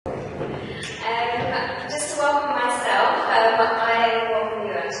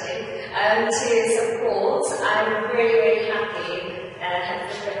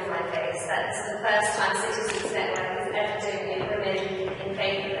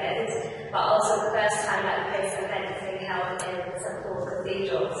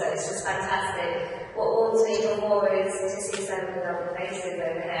just fantastic. What warms me even more is to see so many lovely faces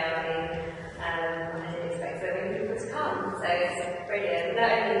over here. I mean, I didn't expect so many people to come, so it's brilliant.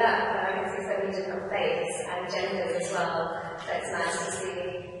 Not only that, but I can see so many different faiths and genders as well, so it's nice to see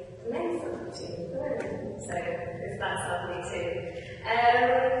men too. So that's lovely too.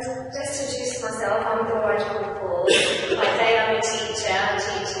 Just to introduce myself, I'm Dilraj Kaur. By day I'm a teacher, I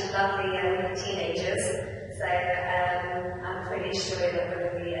teach lovely teenagers, so I'm pretty sure that we're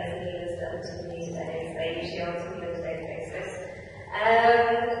going to be as leaders to me today, so they usually are to me on a daily basis.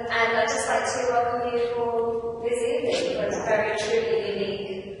 And I'd just like to welcome you for this evening for a very truly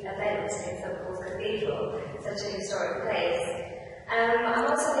unique event in St Paul's Cathedral, such a historic place. I'm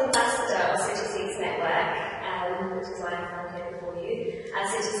also an ambassador of City Sikhs Network, which is why I'm here before you.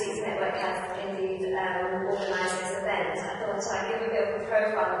 City Sikhs Network has indeed organised this event. I thought I'd give a bit of a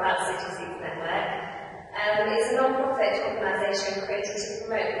profile about City Sikhs Network. It's a non-profit organisation created to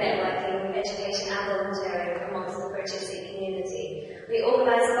promote networking, education and volunteering amongst the British Sikh community. We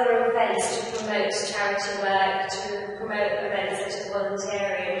organise a lot of events to promote charity work, to promote events such as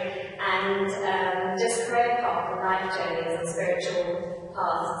volunteering and just career path and life journeys and spiritual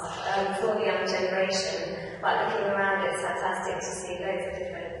paths for the young generation. But looking around, it's fantastic to see loads of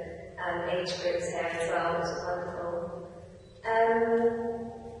different age groups here as well, which is wonderful.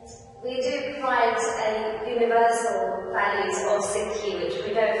 We do provide universal values of Sikhi, which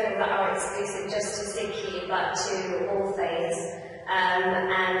we don't feel that are exclusive just to Sikhi, but to all faiths,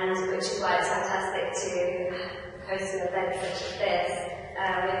 and which is why it's fantastic to host an event such as this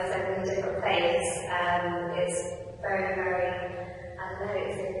with so many different faiths. It's very, very, I don't know,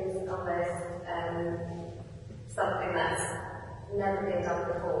 it seems almost something that's never been done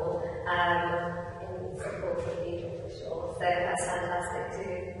before in St Paul's Cathedral for sure. So that's fantastic to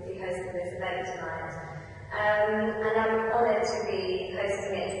be hosting this event tonight. And I'm honoured to be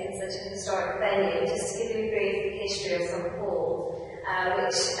hosting it in such a historic venue. Just to give you a brief history of St Paul,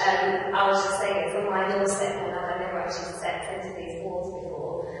 which I was just saying it's on my doorstep and I've never actually stepped into these walls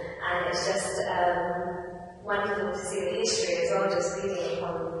before. And it's just wonderful to see the history as well, just reading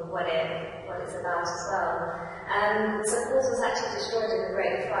upon what it's about as well. St Paul's was actually destroyed in the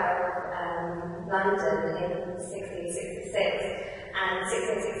Great Fire of London in 1666, and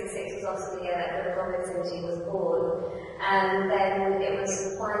 1666 was also the year that the Robinson was born. And then it was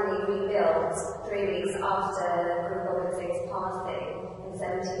finally rebuilt 3 weeks after Guru Gobind Singh's passing in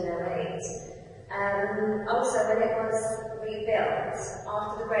 1708. Also, when it was rebuilt,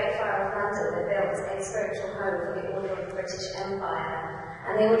 after the Great Fire of London, they built a spiritual home for the Order of the British Empire.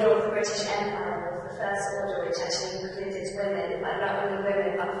 And the Order of the British Empire was the first order which actually included women, but not only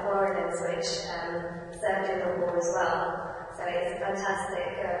women, but foreigners, which served in the war as well. So it's a fantastic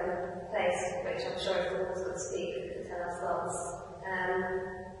place, which I'm sure if the walls would speak, could tell us lots.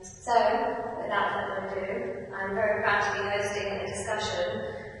 So, without further ado, I'm very proud to be hosting a discussion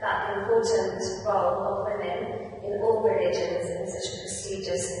about the important role of women in all religions in such a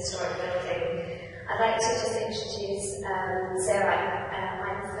prestigious historic building. I'd like to just introduce Sarah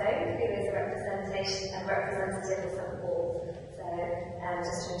who is a representative of St Paul. So,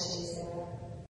 just to introduce her.